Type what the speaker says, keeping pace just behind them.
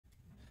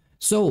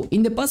So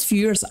in the past few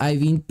years,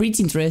 I've been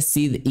pretty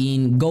interested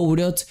in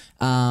Godot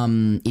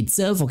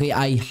itself. Okay,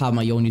 I have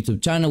my own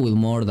YouTube channel with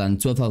more than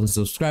 12,000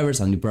 subscribers,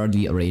 and you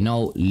probably already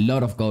know a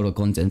lot of Godot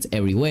content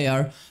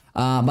everywhere.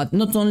 But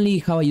not only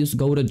how I use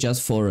Godot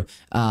just for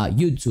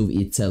YouTube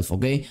itself,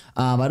 okay,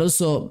 but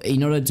also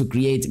in order to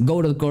create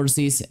Godot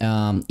courses in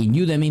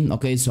Udemy,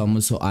 okay, so I'm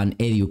also an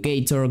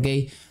educator,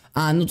 okay.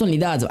 And not only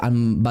that,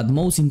 but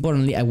most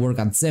importantly, I work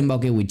at Zelda,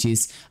 okay, which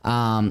is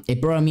a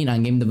programming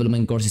and game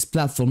development courses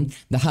platform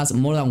that has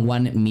more than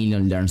 1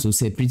 million learners. So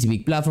it's a pretty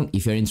big platform.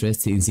 If you're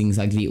interested in seeing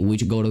exactly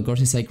which Godot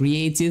courses I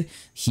created,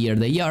 here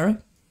they are.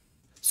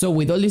 So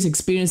with all this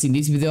experience in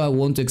this video, I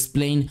want to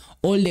explain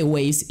all the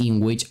ways in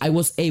which I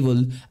was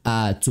able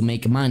to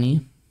make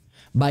money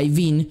by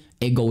being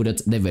a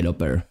Godot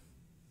developer.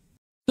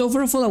 So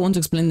first of all, I want to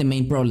explain the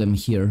main problem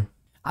here.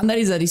 And that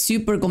is that it's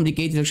super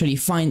complicated to actually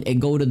find a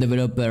Godot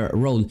developer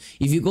role.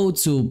 If you go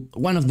to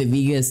one of the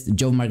biggest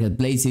job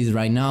marketplaces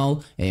right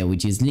now,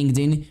 which is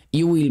LinkedIn,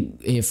 you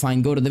will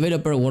find Godot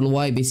developer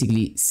worldwide,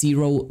 basically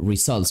 0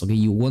 results. Okay,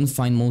 you won't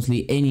find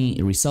mostly any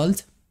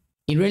result.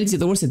 In reality,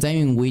 there was a time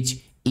in which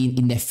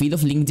in the feed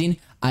of LinkedIn,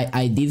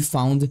 I did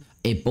found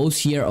a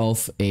post here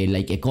of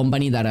like a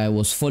company that I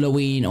was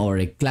following or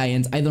a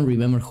client, I don't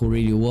remember who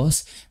really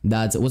was,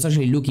 that was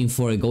actually looking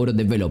for a Godot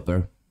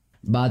developer.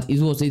 But it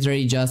was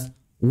literally just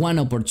one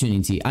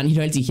opportunity. And in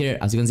reality here,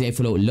 as you can see, I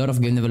follow a lot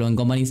of game development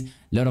companies. A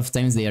lot of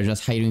times they are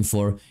just hiring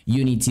for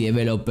Unity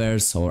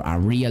developers or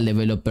Unreal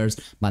developers,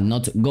 but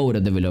not Godot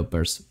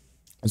developers.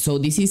 So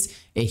this is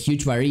a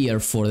huge barrier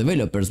for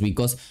developers,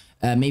 because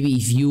maybe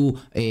if you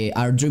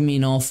are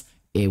dreaming of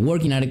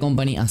working at a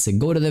company as a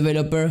Godot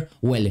developer,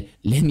 well,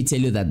 let me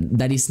tell you that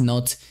that is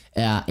not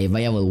a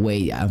viable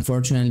way.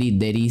 Unfortunately,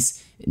 there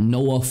is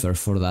no offer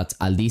for that,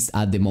 at least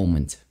at the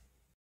moment.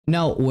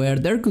 Now, where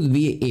there could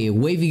be a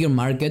way bigger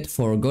market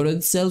for Godot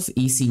itself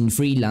is in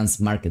freelance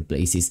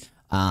marketplaces,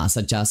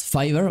 such as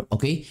Fiverr,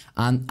 okay,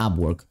 and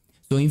Upwork.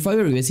 So in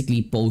Fiverr, you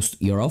basically post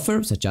your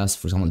offer, such as,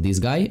 for example, this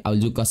guy. I will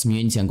do custom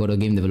Unity and Godot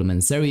game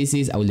development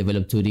services. I will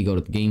develop 2D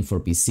Godot game for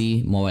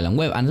PC, mobile, and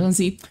web. And as you can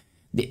see,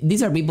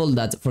 these are people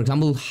that, for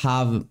example,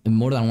 have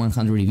more than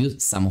 100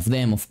 reviews, some of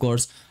them, of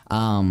course.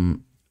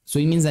 So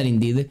it means that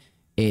indeed,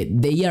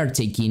 they are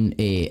taking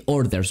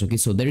orders, okay?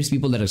 So there is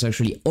people that are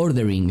actually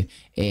ordering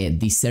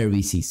these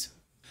services.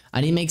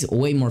 And it makes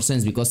way more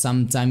sense, because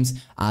sometimes,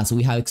 as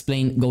we have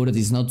explained, Godot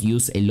is not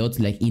used a lot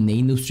like in the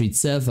industry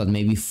itself, but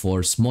maybe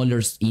for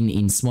smaller,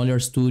 in smaller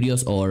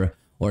studios or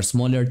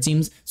smaller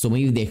teams. So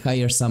maybe they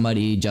hire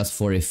somebody just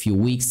for a few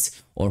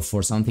weeks or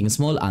for something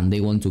small and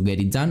they want to get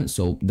it done.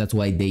 So that's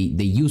why they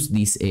use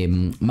these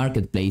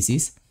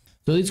marketplaces.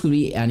 So this could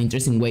be an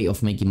interesting way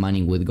of making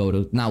money with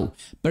Godot. Now,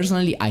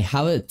 personally, I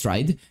haven't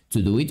tried to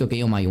do it,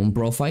 okay, on my own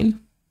profile.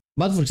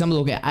 But for example,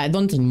 okay, I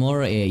don't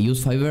anymore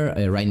use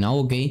Fiverr right now,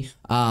 okay,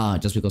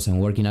 just because I'm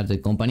working at the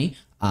company.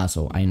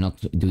 So I'm not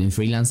doing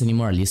freelance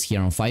anymore, at least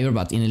here on Fiverr.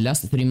 But in the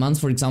last 3 months,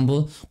 for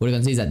example, what you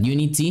can say is that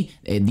Unity,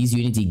 these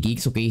Unity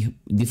gigs, okay,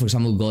 they, for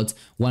example, got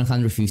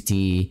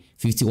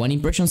 151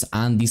 impressions,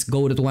 and this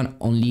Godot one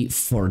only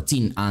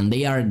 14, and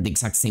they are the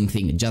exact same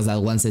thing, just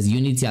that one says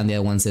Unity and the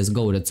other one says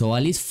Godot. So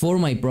at least for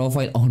my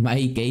profile, on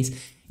my case,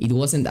 it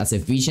wasn't as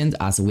efficient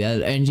as with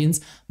other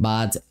engines,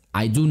 but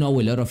I do know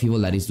a lot of people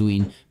that is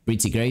doing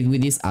pretty great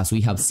with this, as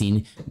we have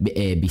seen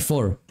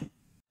before.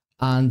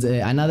 And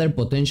another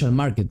potential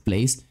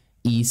marketplace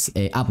is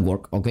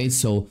Upwork, okay?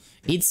 So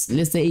it's,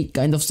 let's say,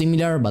 kind of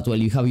similar, but well,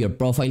 you have your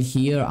profile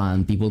here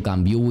and people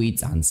can view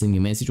it and send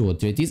you a message or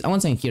whatever it is. I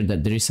want to say here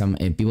that there is some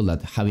people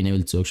that have been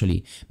able to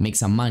actually make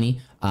some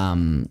money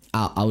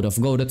out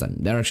of Godot, and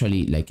they're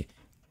actually like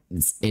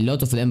a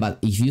lot of them. But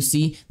if you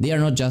see, they are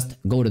not just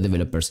Godot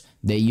developers.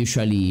 They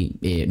usually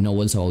know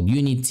also about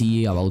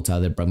Unity, about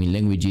other programming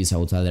languages,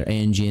 about other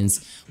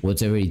engines,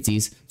 whatever it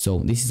is. So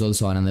this is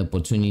also another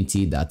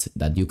opportunity that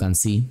you can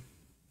see.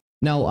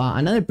 Now,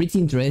 another pretty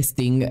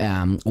interesting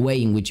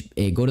way in which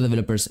Godot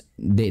developers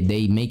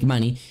they make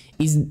money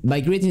is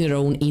by creating their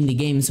own indie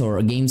games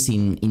or games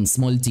in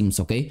small teams,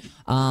 okay?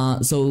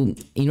 So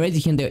in right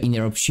here in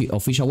their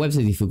official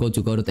website, if you go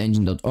to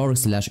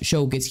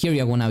godotengine.org/showcase, here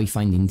you're gonna be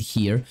finding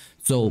here.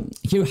 So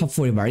here you have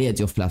for a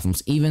variety of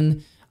platforms,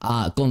 even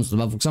consoles.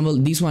 But for example,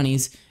 this one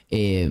is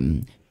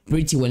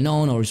pretty well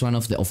known, or is one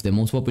of the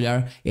most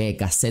popular,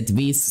 Cassette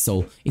Beast.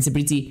 So it's a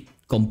pretty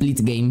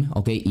complete game,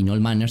 okay, in all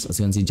manners. As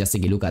you can see, just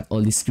take a look at all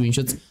these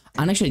screenshots,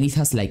 and actually this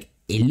has like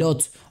a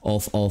lot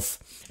of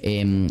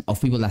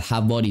people that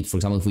have bought it. For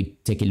example, if we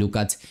take a look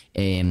at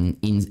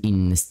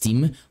in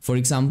Steam, for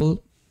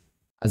example,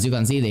 as you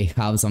can see, they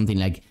have something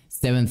like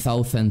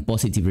 7,000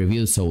 positive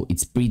reviews. So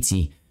it's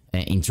pretty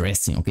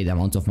interesting, okay, the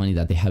amount of money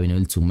that they have been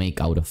able to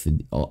make out of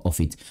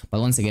it.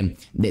 But once again,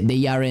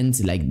 they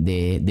aren't like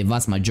the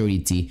vast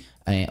majority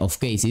of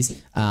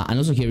cases, and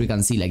also here you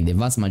can see like the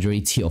vast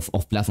majority of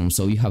platforms.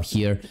 So you have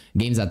here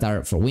games that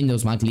are for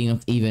Windows, Mac,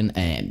 Linux, even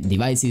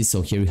devices.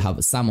 So here you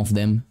have some of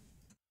them,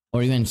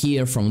 or even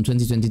here from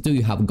 2022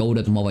 you have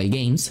Godot mobile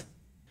games,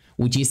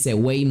 which is a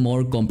way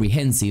more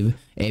comprehensive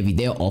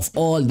video of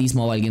all these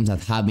mobile games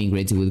that have been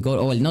created with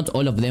Godot. Well, not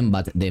all of them,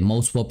 but the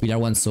most popular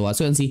ones. So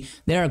as you can see,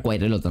 there are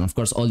quite a lot, and of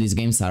course all these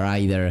games are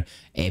either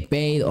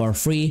paid or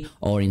free,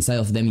 or inside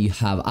of them you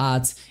have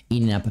ads,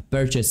 in-app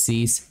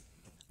purchases.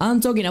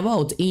 And talking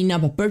about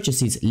in-app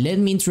purchases, let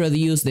me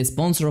introduce the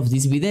sponsor of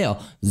this video,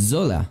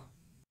 Xsolla.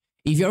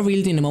 If you're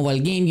building a mobile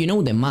game, you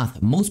know the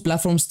math. Most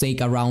platforms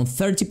take around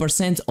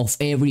 30% of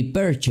every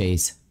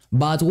purchase.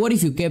 But what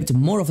if you kept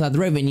more of that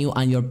revenue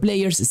and your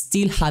players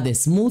still had a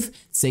smooth,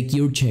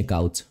 secure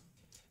checkout?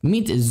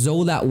 Meet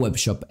Xsolla Web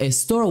Shop, a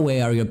store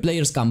where your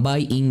players can buy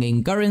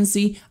in-game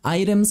currency,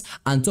 items,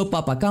 and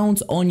top-up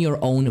accounts on your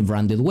own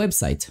branded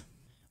website.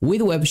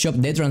 With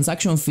Webshop, the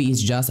transaction fee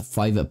is just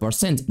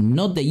 5%,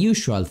 not the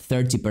usual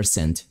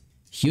 30%.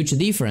 Huge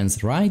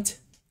difference, right?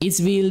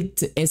 It's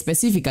built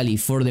specifically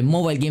for the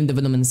mobile game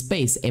development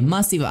space, a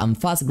massive and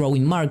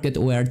fast-growing market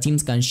where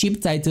teams can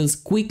ship titles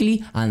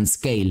quickly and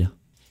scale.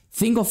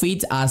 Think of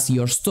it as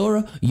your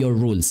store, your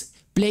rules.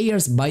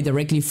 Players buy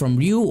directly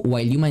from you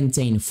while you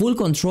maintain full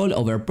control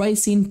over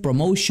pricing,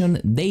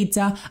 promotion,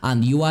 data,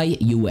 and UI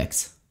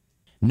UX.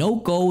 No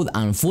code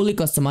and fully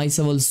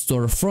customizable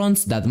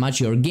storefronts that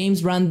match your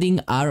game's branding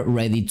are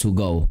ready to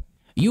go.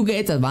 You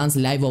get advanced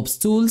live ops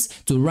tools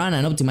to run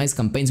and optimize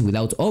campaigns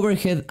without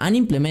overhead and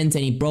implement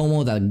any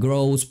promo that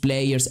grows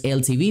players'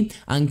 LTV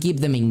and keep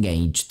them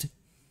engaged.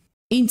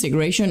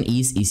 Integration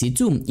is easy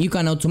too. You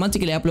can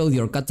automatically upload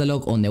your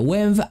catalog on the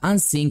web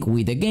and sync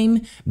with the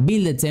game,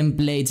 build a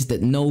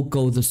template,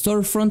 no-code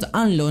storefront,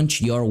 and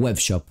launch your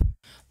webshop.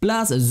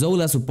 Plus,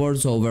 Xsolla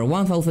supports over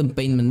 1,000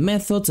 payment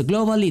methods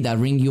globally that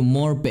bring you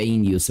more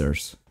paying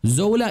users.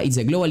 Xsolla is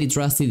a globally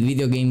trusted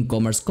video game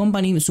commerce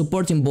company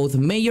supporting both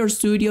major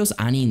studios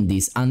and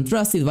indies and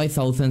trusted by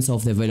thousands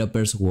of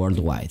developers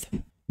worldwide.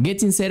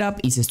 Getting set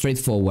up is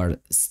straightforward.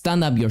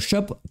 Stand up your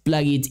shop,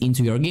 plug it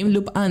into your game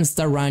loop, and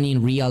start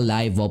running real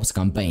live ops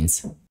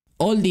campaigns.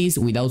 All this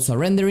without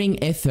surrendering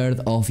a third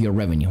of your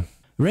revenue.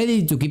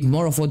 Ready to keep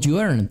more of what you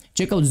earn?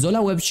 Check out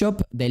Xsolla Web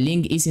Shop, the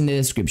link is in the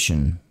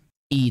description.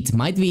 It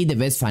might be the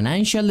best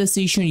financial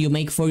decision you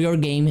make for your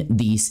game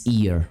this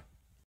year.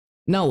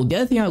 Now, the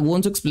other thing I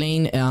want to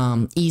explain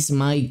is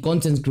my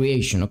content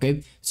creation,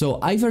 okay? So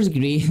I first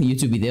create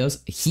YouTube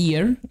videos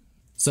here.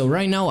 So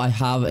right now I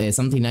have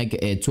something like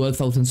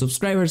 12,000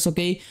 subscribers,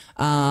 okay?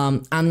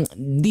 And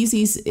this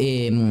is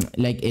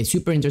like a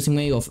super interesting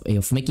way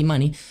of making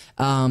money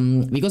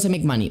because I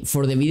make money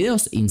for the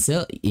videos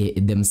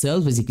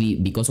themselves, basically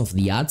because of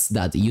the ads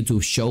that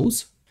YouTube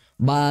shows.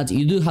 But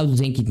you do have to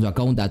take into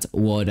account that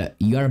what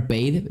you are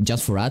paid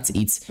just for ads,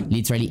 it's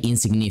literally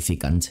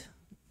insignificant.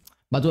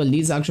 But well,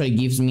 this actually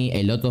gives me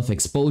a lot of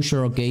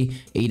exposure, okay?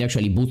 It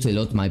actually boosts a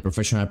lot my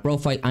professional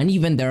profile, and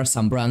even there are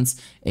some brands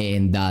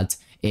that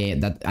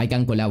I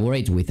can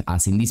collaborate with,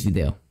 as in this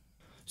video.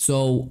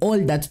 So all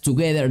that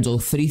together,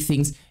 those three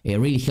things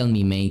really help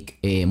me make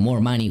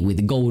more money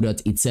with Godot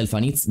itself,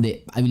 and it's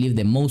I believe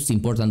the most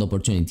important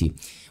opportunity.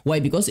 Why?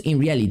 Because in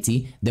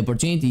reality, the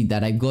opportunity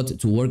that I got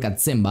to work at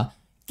Zelda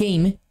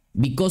came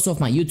because of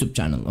my YouTube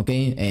channel,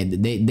 okay?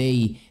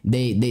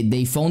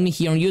 They found me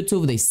here on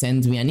YouTube, they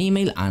sent me an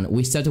email, and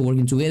we started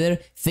working together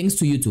thanks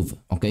to YouTube,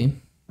 okay?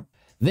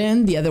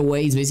 Then the other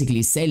way is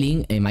basically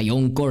selling my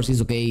own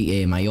courses,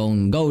 okay? My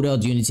own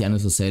Godot, Unity, and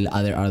also sell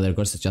other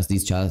courses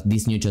such as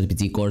this new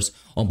ChatGPT course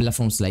on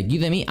platforms like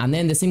Udemy, and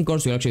then the same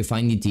course you'll actually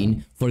find it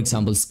in, for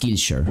example,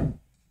 Skillshare.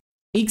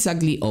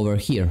 Exactly over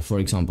here, for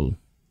example.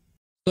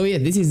 So yeah,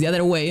 this is the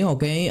other way,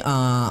 okay?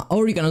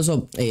 Or you can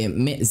also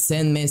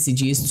send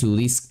messages to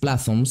these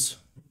platforms.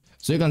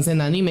 So you can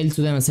send an email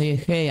to them and say,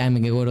 hey, I'm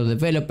a Godot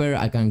developer,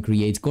 I can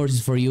create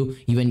courses for you,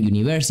 even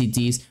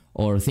universities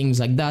or things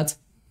like that.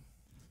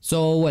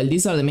 So well,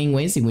 these are the main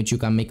ways in which you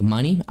can make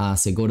money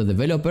as a Godot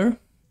developer.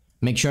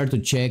 Make sure to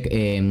check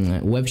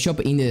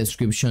Webshop in the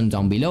description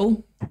down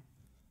below.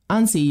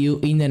 And see you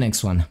in the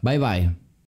next one. Bye bye.